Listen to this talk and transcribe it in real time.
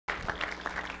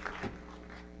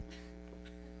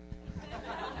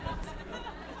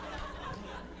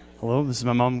Hello, this is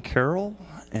my mom, Carol,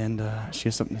 and she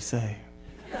has something to say.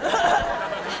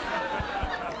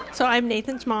 So I'm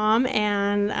Nathan's mom,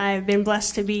 and I've been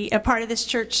blessed to be a part of this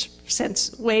church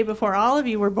since way before all of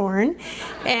you were born.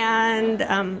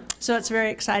 And so it's very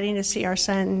exciting to see our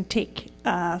son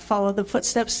follow the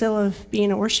footsteps still of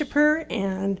being a worshiper.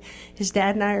 And his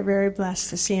dad and I are very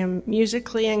blessed to see him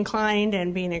musically inclined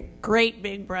and being a great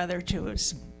big brother to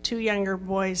his two younger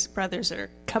brothers that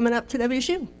are coming up to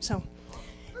WSU. So,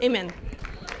 amen.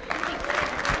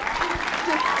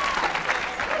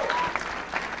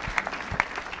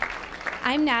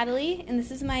 I'm Natalie, and this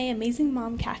is my amazing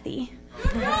mom, Kathy.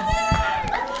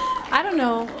 I don't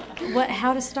know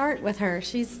how to start with her.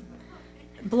 She's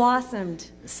blossomed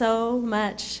so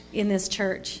much in this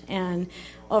church and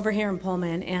over here in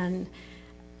Pullman, and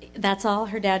that's all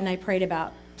her dad and I prayed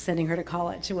about sending her to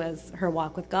college was her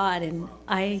walk with God. And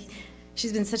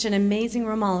she's been such an amazing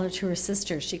role model to her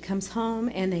sisters. She comes home,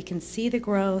 and they can see the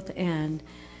growth and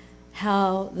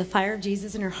how the fire of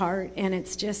Jesus in her heart, and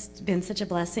it's just been such a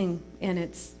blessing. And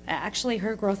it's actually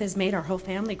her growth has made our whole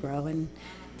family grow, and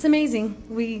it's amazing.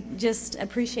 We just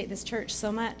appreciate this church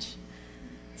so much.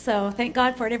 So thank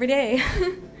God for it every day.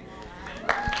 Thank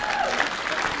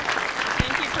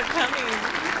you for coming.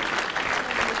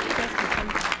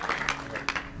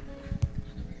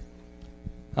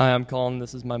 Hi, I'm Colin.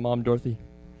 This is my mom, Dorothy.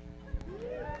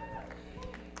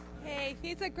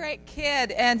 He's a great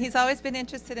kid, and he's always been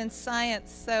interested in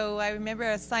science. So I remember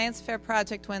a science fair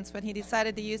project once when he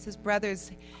decided to use his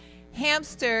brother's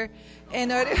hamster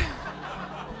in order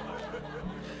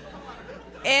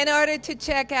to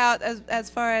check out as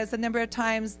far as the number of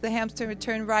times the hamster would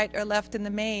turn right or left in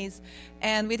the maze.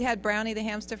 And we'd had Brownie the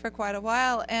hamster for quite a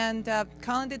while, and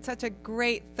Colin did such a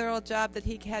great, thorough job that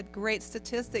he had great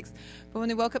statistics. But when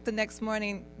he woke up the next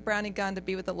morning, Brownie gone to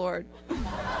be with the Lord.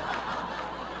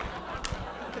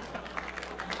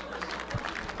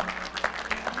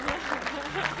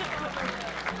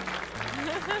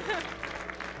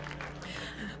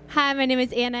 Hi, my name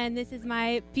is Anna, and this is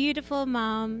my beautiful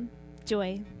mom,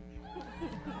 Joy.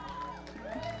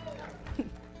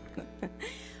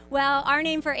 Well, our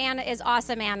name for Anna is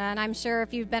Awesome Anna, and I'm sure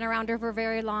if you've been around her for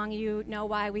very long, you know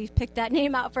why we picked that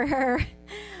name out for her.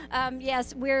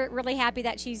 Yes, we're really happy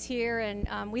that she's here,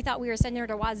 and we thought we were sending her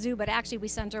to Wazoo, but actually we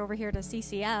sent her over here to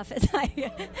CCF. It's like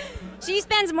she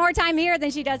spends more time here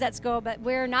than she does at school, but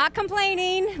we're not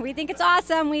complaining. We think it's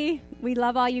awesome. We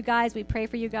love all you guys. We pray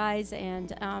for you guys,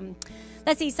 and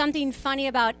let's see, something funny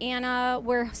about Anna.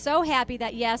 We're so happy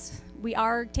that, yes, we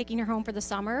are taking her home for the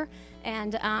summer,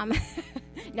 and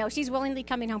no, she's willingly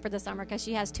coming home for the summer because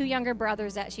she has two younger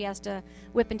brothers that she has to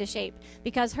whip into shape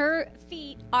because her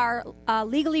feet are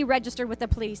legally registered with the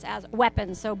police as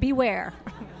weapons, so beware.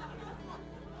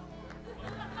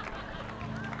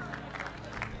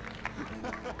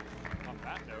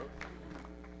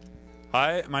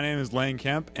 Hi, my name is Lane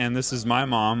Kemp, and this is my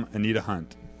mom, Anita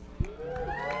Hunt.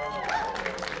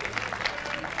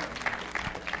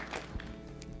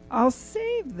 I'll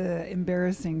save the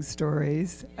embarrassing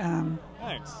stories.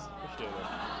 Thanks. Appreciate it.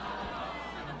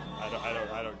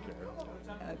 I don't care.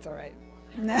 That's all right.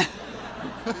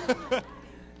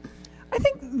 I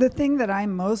think the thing that I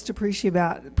most appreciate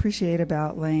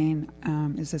about Lane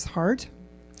is his heart,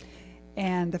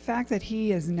 and the fact that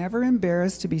he is never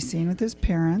embarrassed to be seen with his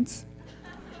parents,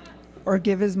 or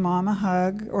give his mom a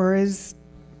hug, or his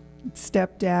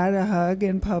stepdad a hug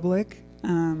in public.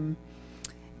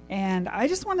 And I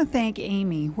just want to thank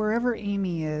Amy, wherever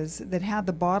Amy is, that had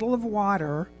the bottle of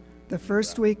water the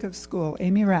first week of school.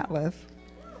 Amy Ratliff.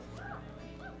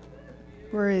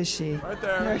 Where is she? Right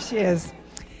there. There she is.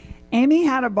 Amy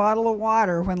had a bottle of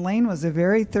water when Lane was a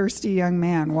very thirsty young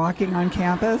man walking on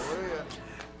campus.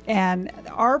 And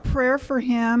our prayer for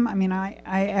him, I mean, I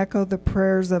echo the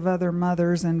prayers of other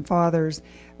mothers and fathers,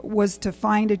 was to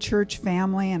find a church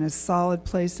family and a solid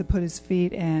place to put his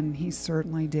feet, and he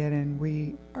certainly did, and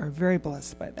we are very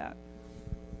blessed by that.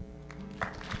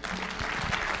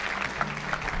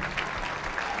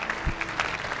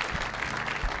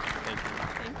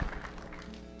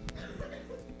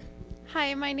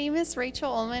 Hi, my name is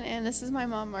Rachel Ullman, and this is my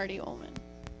mom, Marty Ullman.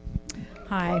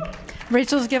 Hi.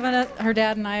 Rachel's given her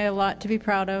dad and I a lot to be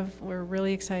proud of. We're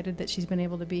really excited that she's been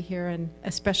able to be here, and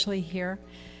especially here.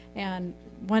 And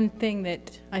one thing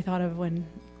that I thought of when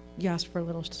you asked for a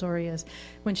little story is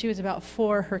when she was about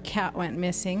 4, her cat went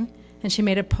missing, and she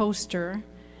made a poster,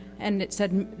 and it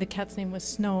said the cat's name was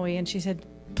Snowy, and she said,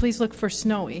 please look for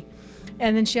Snowy.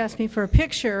 And then she asked me for a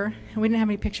picture, and we didn't have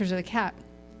any pictures of the cat.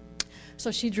 So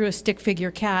she drew a stick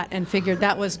figure cat and figured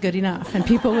that was good enough, and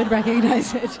people would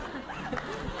recognize it.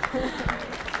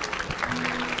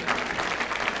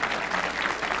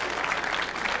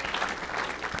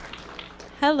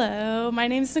 Hello, my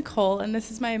name is Nicole, and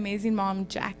this is my amazing mom,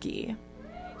 Jackie.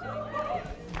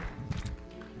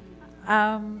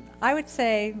 I would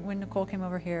say when Nicole came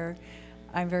over here,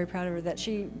 I'm very proud of her that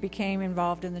she became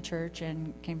involved in the church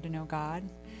and came to know God.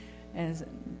 And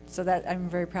so that I'm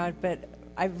very proud. But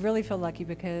I really feel lucky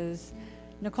because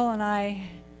Nicole and I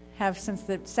have, since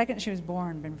the second she was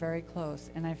born, been very close.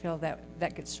 And I feel that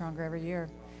that gets stronger every year.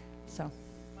 So.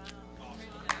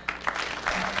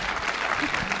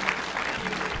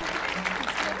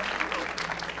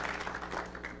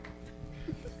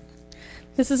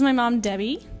 This is my mom,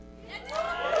 Debbie.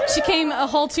 She came a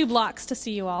whole 2 blocks to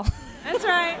see you all. That's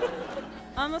right.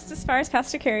 Almost as far as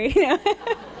Pastor Carrie.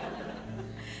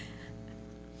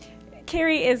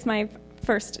 Carrie is my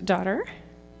first daughter.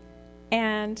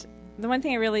 And the one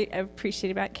thing I really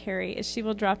appreciate about Carrie is she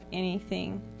will drop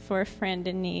anything for a friend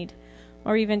in need,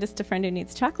 or even just a friend who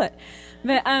needs chocolate.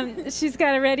 But she's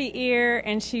got a ready ear,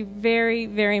 and she very,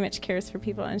 very much cares for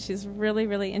people, and she's really,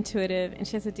 really intuitive, and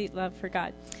she has a deep love for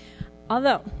God.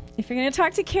 Although, if you're going to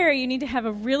talk to Carrie, you need to have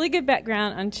a really good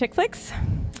background on chick flicks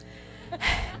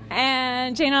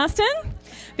and Jane Austen,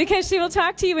 because she will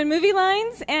talk to you in movie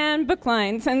lines and book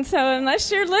lines. And so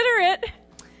unless you're literate,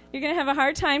 you're going to have a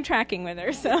hard time tracking with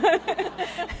her. So,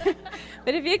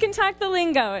 but if you can talk the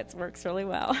lingo, it works really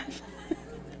well.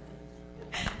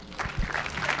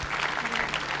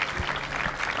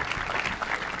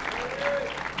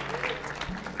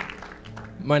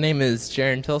 My name is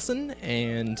Jaron Tilson,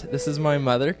 and this is my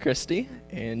mother, Christy,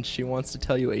 and she wants to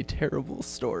tell you a terrible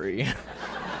story.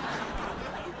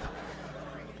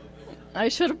 I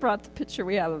should have brought the picture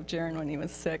we have of Jaron when he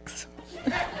was 6.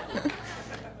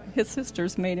 His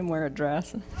sisters made him wear a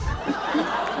dress.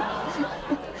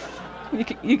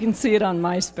 You can see it on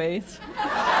MySpace.